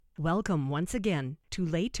Welcome once again to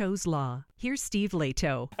Lehto's Law. Here's Steve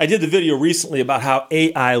Lehto. I did the video recently about how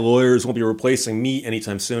AI lawyers won't be replacing me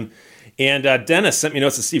anytime soon. And Dennis sent me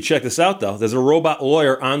notes to Steve, check this out though. There's a robot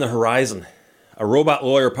lawyer on the horizon. A robot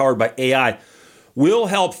lawyer powered by AI will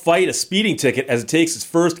help fight a speeding ticket as it takes its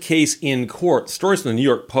first case in court. The story's from the New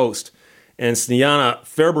York Post. And Snejana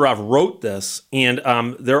Ferberov wrote this. And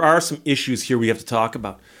there are some issues here we have to talk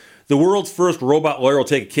about. The world's first robot lawyer will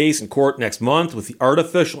take a case in court next month with the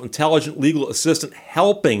artificial intelligent legal assistant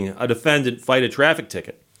helping a defendant fight a traffic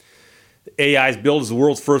ticket. The AI is billed as the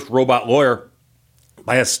world's first robot lawyer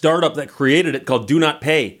by a startup that created it called Do Not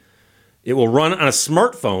Pay. It will run on a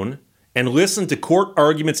smartphone and listen to court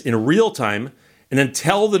arguments in real time and then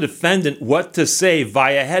tell the defendant what to say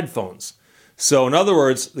via headphones. So in other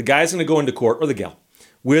words, the guy's going to go into court, or the gal,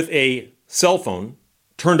 with a cell phone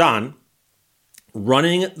turned on,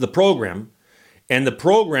 running the program, and the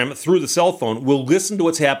program through the cell phone will listen to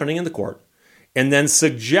what's happening in the court and then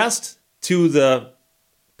suggest to the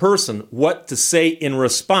person what to say in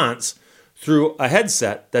response through a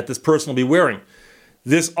headset that this person will be wearing.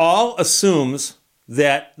 This all assumes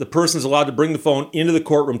that the person is allowed to bring the phone into the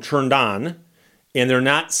courtroom turned on, and they're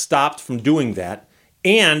not stopped from doing that,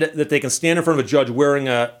 and that they can stand in front of a judge wearing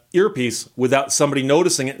an earpiece without somebody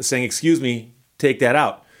noticing it and saying, "Excuse me, take that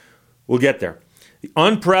out." We'll get there. The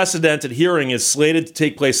unprecedented hearing is slated to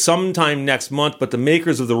take place sometime next month, but the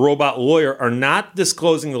makers of the robot lawyer are not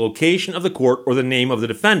disclosing the location of the court or the name of the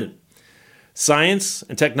defendant. Science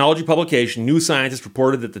and technology publication New Scientist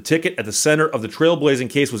reported that the ticket at the center of the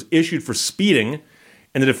trailblazing case was issued for speeding,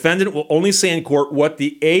 and the defendant will only say in court what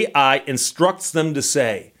the AI instructs them to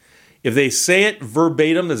say. If they say it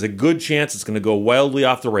verbatim, there's a good chance it's going to go wildly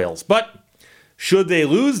off the rails. But should they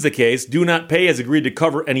lose the case, Do Not Pay has agreed to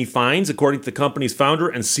cover any fines, according to the company's founder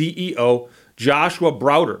and CEO, Joshua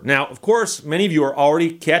Browder. Now, of course, many of you are already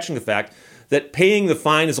catching the fact that paying the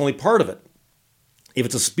fine is only part of it. If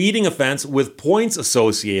it's a speeding offense with points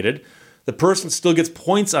associated, the person still gets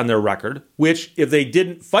points on their record, which, if they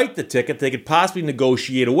didn't fight the ticket, they could possibly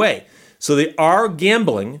negotiate away. So they are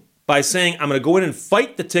gambling by saying, I'm going to go in and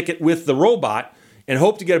fight the ticket with the robot and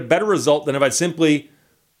hope to get a better result than if I'd simply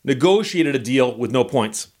negotiated a deal with no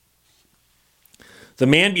points. The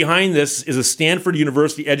man behind this is a Stanford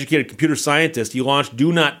University-educated computer scientist. He launched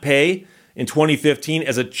Do Not Pay in 2015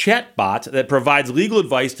 as a chatbot that provides legal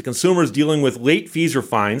advice to consumers dealing with late fees or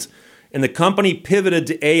fines, and the company pivoted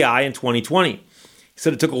to AI in 2020. He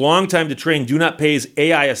said it took a long time to train Do Not Pay's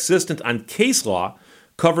AI assistant on case law,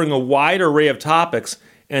 covering a wide array of topics,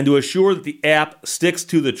 and to assure that the app sticks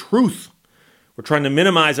to the truth. We're trying to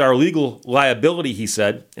minimize our legal liability, he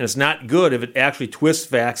said, and it's not good if it actually twists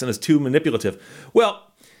facts and is too manipulative. Well,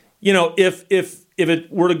 you know, if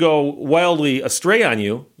it were to go wildly astray on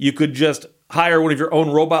you, you could just hire one of your own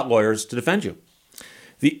robot lawyers to defend you.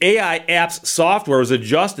 The AI app's software is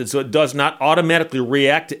adjusted so it does not automatically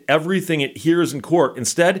react to everything it hears in court.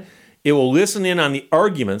 Instead, it will listen in on the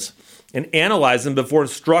arguments and analyze them before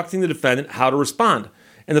instructing the defendant how to respond.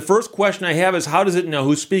 And the first question I have is, how does it know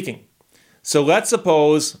who's speaking? So let's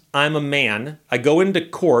suppose I'm a man, I go into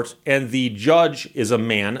court, and the judge is a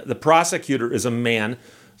man, the prosecutor is a man,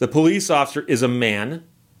 the police officer is a man,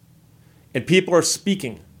 and people are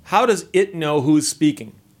speaking. How does it know who's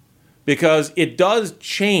speaking? Because it does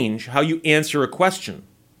change how you answer a question.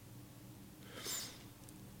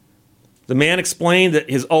 The man explained that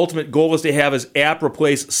his ultimate goal is to have his app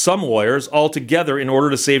replace some lawyers altogether in order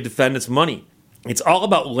to save defendants money. It's all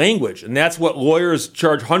about language, and that's what lawyers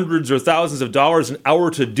charge hundreds or thousands of dollars an hour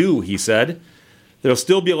to do, he said. There'll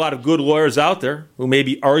still be a lot of good lawyers out there who may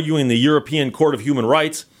be arguing the European Court of Human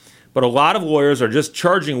Rights, but a lot of lawyers are just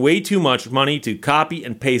charging way too much money to copy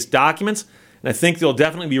and paste documents, and I think they'll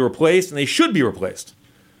definitely be replaced, and they should be replaced.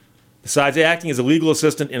 Besides acting as a legal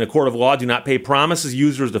assistant in a court of law, Do Not Pay promises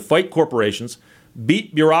users to fight corporations,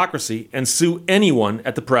 beat bureaucracy, and sue anyone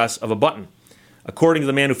at the press of a button. According to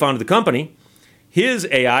the man who founded the company, his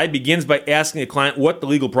AI begins by asking the client what the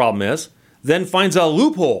legal problem is, then finds a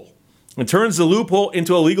loophole and turns the loophole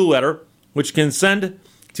into a legal letter, which can send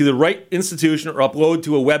to the right institution or upload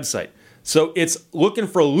to a website. So it's looking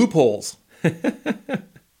for loopholes.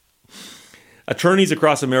 Attorneys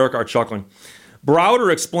across America are chuckling.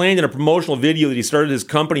 Browder explained in a promotional video that he started his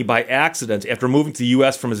company by accident after moving to the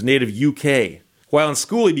U.S. from his native UK. While in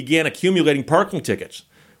school, he began accumulating parking tickets,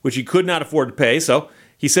 which he could not afford to pay, so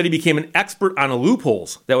he said he became an expert on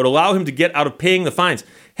loopholes that would allow him to get out of paying the fines.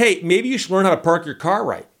 Hey, maybe you should learn how to park your car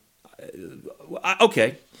right.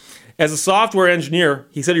 Okay. As a software engineer,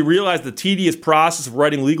 he said he realized the tedious process of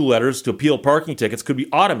writing legal letters to appeal parking tickets could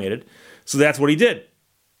be automated, so that's what he did.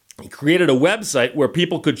 He created a website where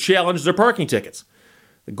people could challenge their parking tickets.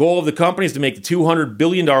 The goal of the company is to make the $200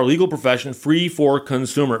 billion legal profession free for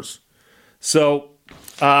consumers. So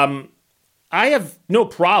I have no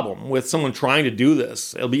problem with someone trying to do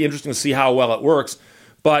this. It'll be interesting to see how well it works.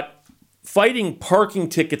 But fighting parking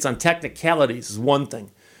tickets on technicalities is one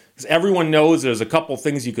thing. Because everyone knows there's a couple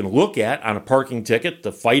things you can look at on a parking ticket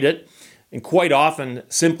to fight it. And quite often,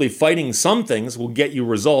 simply fighting some things will get you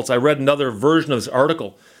results. I read another version of this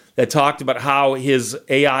article that talked about how his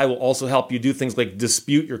AI will also help you do things like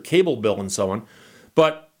dispute your cable bill and so on.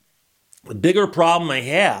 But the bigger problem I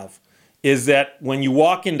have is that when you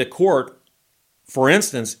walk into court, for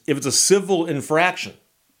instance, if it's a civil infraction,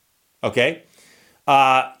 okay,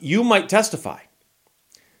 you might testify.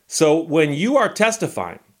 So when you are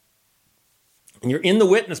testifying and you're in the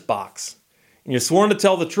witness box and you're sworn to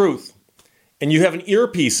tell the truth and you have an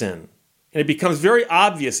earpiece in and it becomes very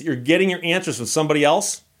obvious that you're getting your answers from somebody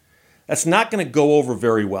else, that's not going to go over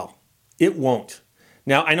very well. It won't.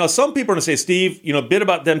 Now, I know some people are going to say, Steve, a bit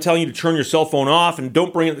about them telling you to turn your cell phone off and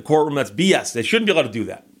don't bring it to the courtroom, that's BS. They shouldn't be allowed to do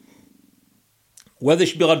that. Whether they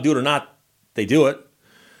should be allowed to do it or not, they do it.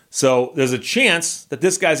 So there's a chance that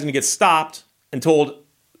this guy's going to get stopped and told,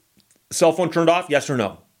 cell phone turned off, yes or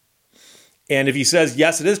no? And if he says,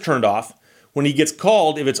 yes, it is turned off, when he gets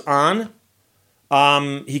called, if it's on,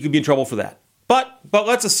 he could be in trouble for that. But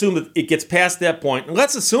let's assume that it gets past that point. And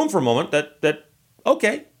let's assume for a moment that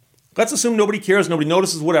okay, let's assume nobody cares, nobody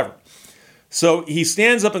notices, whatever. So he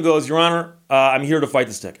stands up and goes, Your Honor, I'm here to fight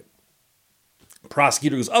this ticket.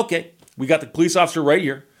 Prosecutor goes, okay, we got the police officer right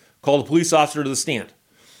here. Call the police officer to the stand.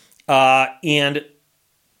 And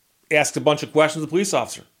asks a bunch of questions of the police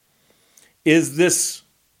officer. Is this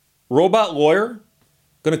robot lawyer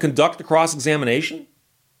going to conduct a cross-examination?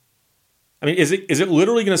 I mean, is it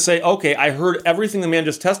literally going to say, okay, I heard everything the man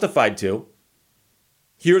just testified to.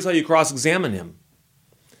 Here's how you cross-examine him.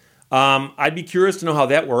 I'd be curious to know how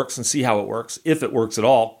that works and see how it works, if it works at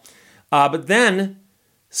all. But then,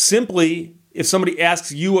 simply, if somebody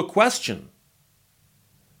asks you a question,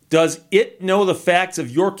 does it know the facts of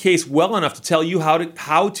your case well enough to tell you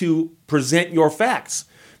how to present your facts?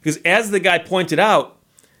 Because as the guy pointed out,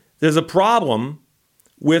 there's a problem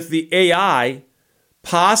with the AI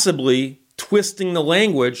possibly twisting the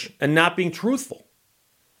language and not being truthful.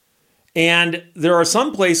 And there are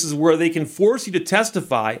some places where they can force you to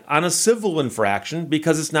testify on a civil infraction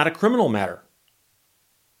because it's not a criminal matter.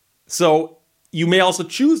 So you may also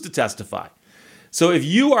choose to testify. So if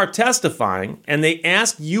you are testifying and they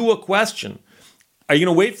ask you a question, are you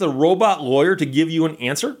going to wait for the robot lawyer to give you an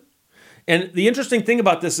answer? And the interesting thing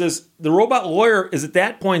about this is the robot lawyer is at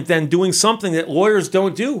that point then doing something that lawyers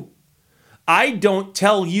don't do. I don't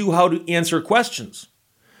tell you how to answer questions,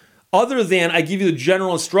 other than I give you the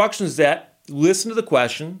general instructions that listen to the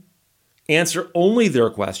question, answer only their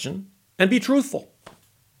question, and be truthful.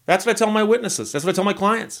 That's what I tell my witnesses. That's what I tell my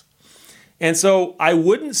clients. And so I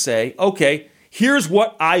wouldn't say, okay, here's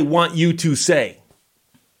what I want you to say.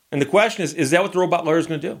 And the question is that what the robot lawyer is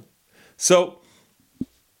going to do? So,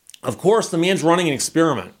 of course, the man's running an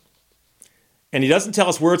experiment. And he doesn't tell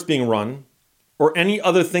us where it's being run or any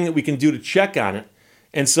other thing that we can do to check on it.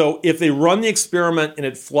 And so if they run the experiment and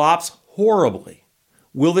it flops horribly,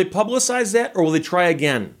 will they publicize that or will they try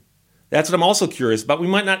again? That's what I'm also curious about. We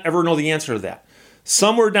might not ever know the answer to that.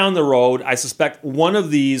 Somewhere down the road, I suspect one of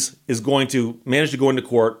these is going to manage to go into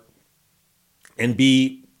court and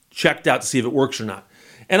be checked out to see if it works or not.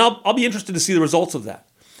 And I'll be interested to see the results of that.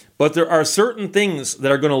 But there are certain things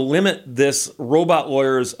that are going to limit this robot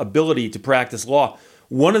lawyer's ability to practice law.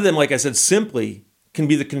 One of them, like I said, simply can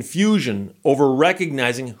be the confusion over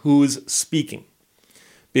recognizing who's speaking.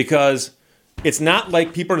 Because it's not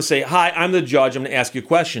like people are going to say, hi, I'm the judge, I'm going to ask you a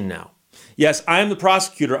question now. Yes, I'm the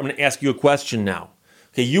prosecutor, I'm going to ask you a question now.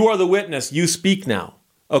 Okay, you are the witness, you speak now.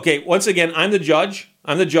 Okay, once again, I'm the judge,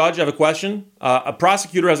 I have a question. A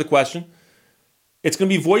prosecutor has a question. It's going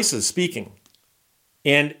to be voices speaking.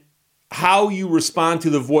 And how you respond to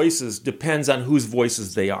the voices depends on whose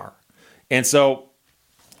voices they are. And so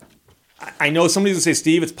I know somebody's going to say,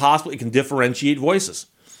 Steve, it's possible it can differentiate voices.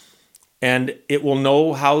 And it will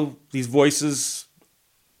know how these voices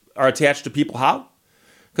are attached to people. How?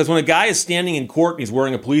 Because when a guy is standing in court and he's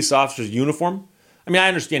wearing a police officer's uniform, I mean, I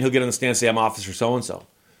understand he'll get on the stand and say, I'm Officer so-and-so.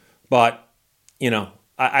 But,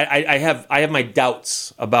 I have my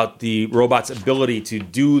doubts about the robot's ability to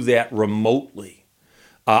do that remotely.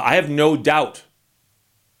 I have no doubt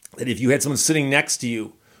that if you had someone sitting next to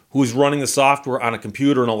you who's running the software on a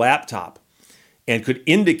computer and a laptop and could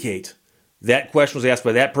indicate that question was asked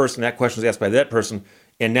by that person, that question was asked by that person,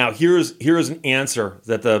 And now here's an answer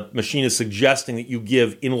that the machine is suggesting that you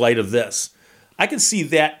give in light of this. I can see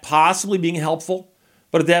that possibly being helpful,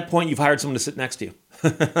 but at that point, you've hired someone to sit next to you.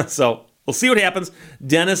 So we'll see what happens.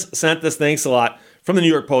 Dennis sent this. Thanks a lot. From the New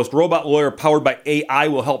York Post, robot lawyer powered by AI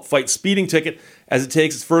will help fight speeding ticket as it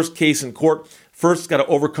takes its first case in court. First, it's got to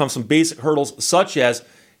overcome some basic hurdles, such as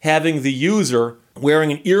having the user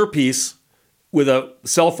wearing an earpiece with a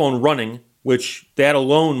cell phone running, which that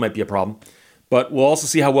alone might be a problem. But we'll also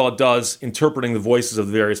see how well it does interpreting the voices of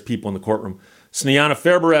the various people in the courtroom. Snejana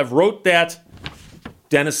Ferbarev wrote that.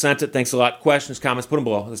 Dennis sent it. Thanks a lot. Questions, comments, put them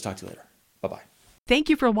below. Let's talk to you later. Bye-bye. Thank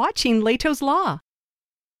you for watching Leto's Law.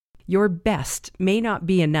 Your best may not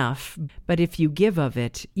be enough, but if you give of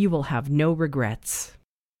it, you will have no regrets.